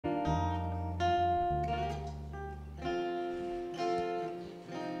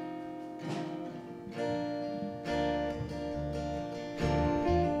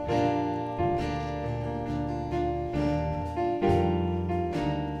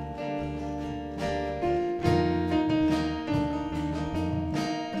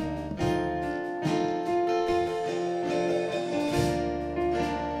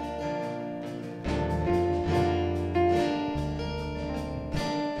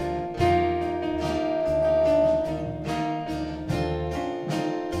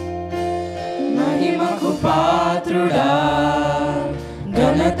మహిమకు పాత్రుడా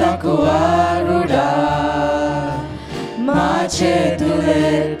ఘనతకు అర్హుడా మా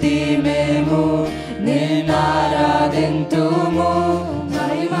చేతులెత్తి మేము నిన్నారాధింతుము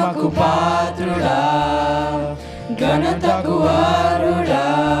మహిమకు పాత్రుడా ఘనతకు అర్హుడా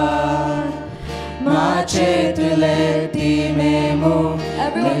మా చేతులెత్తి మేము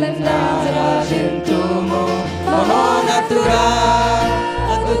నిన్నారాధింతుము మహోన్నతుడా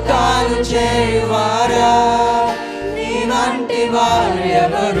అద్భుతాలు చేయువారా నీ వంటి వారు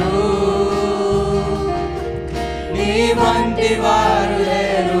ఎవరు నీ వంటి వారు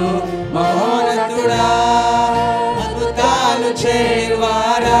లేరు మహోన్నతుడా అద్భుతాలు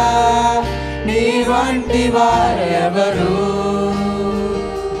చేయువారా నీ వంటి వారు ఎవరు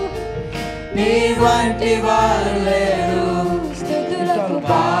నీ వంటి వారు లేరు స్తుతులకు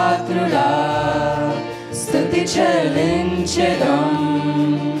పాత్రుడా స్తుతి చెల్లించెదం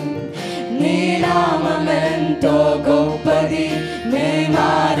నీ నామమెంతో గొప్పది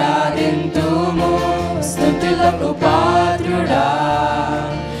మేమారాధింతుము స్తుతులకు పాత్రుడా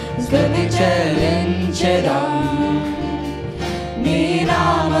స్తుతి చెల్లించెదం నీ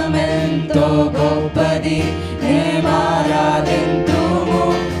నామమెంతో గొప్పది మేమారాధింతుము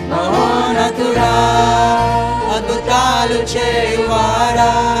మహోన్నతుడా అద్భుతాలు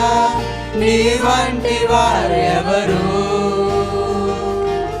చేయువారా నీ వంటి వారు ఎవరు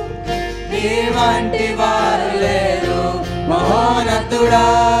నీ వంటి వారు లేరు మహోన్నతుడా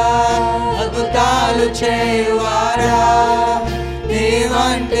అద్భుతాలు చేయువారా నీ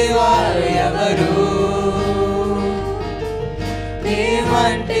వంటి వారు ఎవరు నీ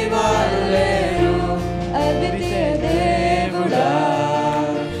వంటి వారు లేరు అద్వితీయ దేవుడా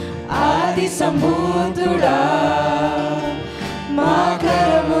ఆది సంభూతుడా మా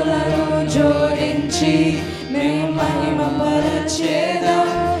కరములను జోడించి మేము మహిమపరచెదం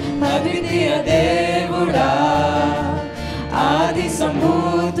అద్వితీయ దేవుడా ఆది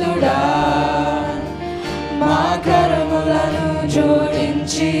సంభూతుడా మా కరములను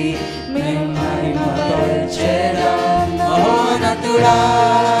జోడించి మేము మహిమపరచెదం మహోన్నతుడా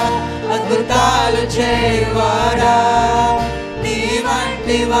అద్భుతాలు చేయువారా నీ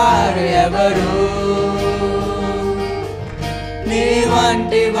వంటి వారు ఎవరు నీ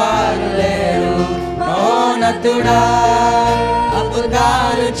వంటి వారు లేరు మహోన్నతుడా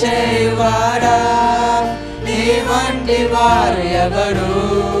అద్భుతాలు చేయువారా నీ వంటి వారు ఎవరు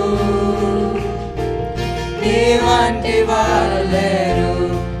నీ వంటి వారు లేరు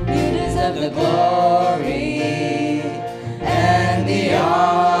You deserve the glory and the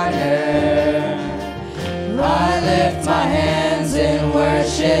honor. I lift my hands in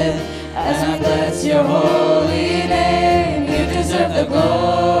worship as I bless your holy name. You deserve the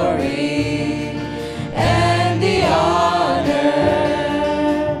glory and the honor.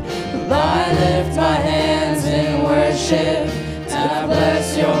 I lift my hands in worship and I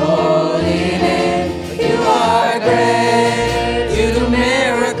bless your holy name. You are great, you do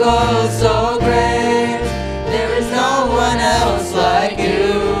miracles so great. There is no one else like you.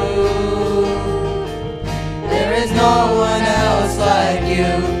 There is no one else like you.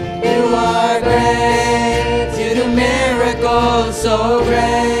 You are great, you do miracles so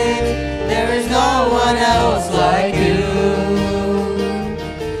great. There is no one else like you.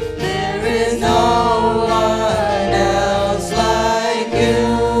 There is no one else like you.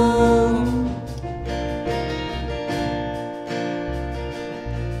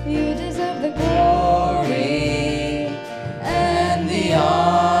 You deserve the glory and the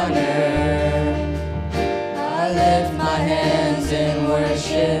honor. I lift my hands in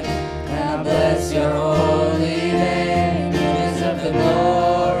worship and I bless your holy name. You deserve the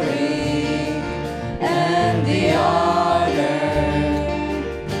glory and the honor.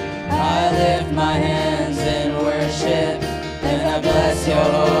 I lift my hands in worship and I bless your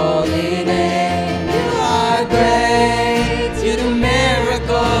holy name. You are great, you do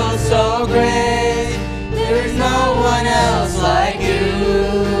miracles so great. There is no one else like you.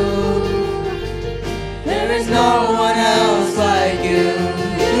 There is no one else like you.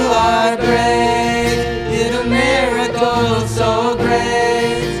 You are great, you do miracles so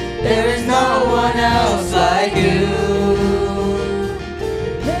great. There is no one else like you.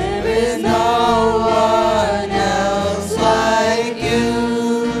 There is no one else like you.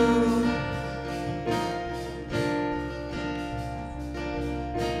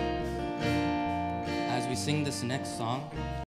 As we sing this next song,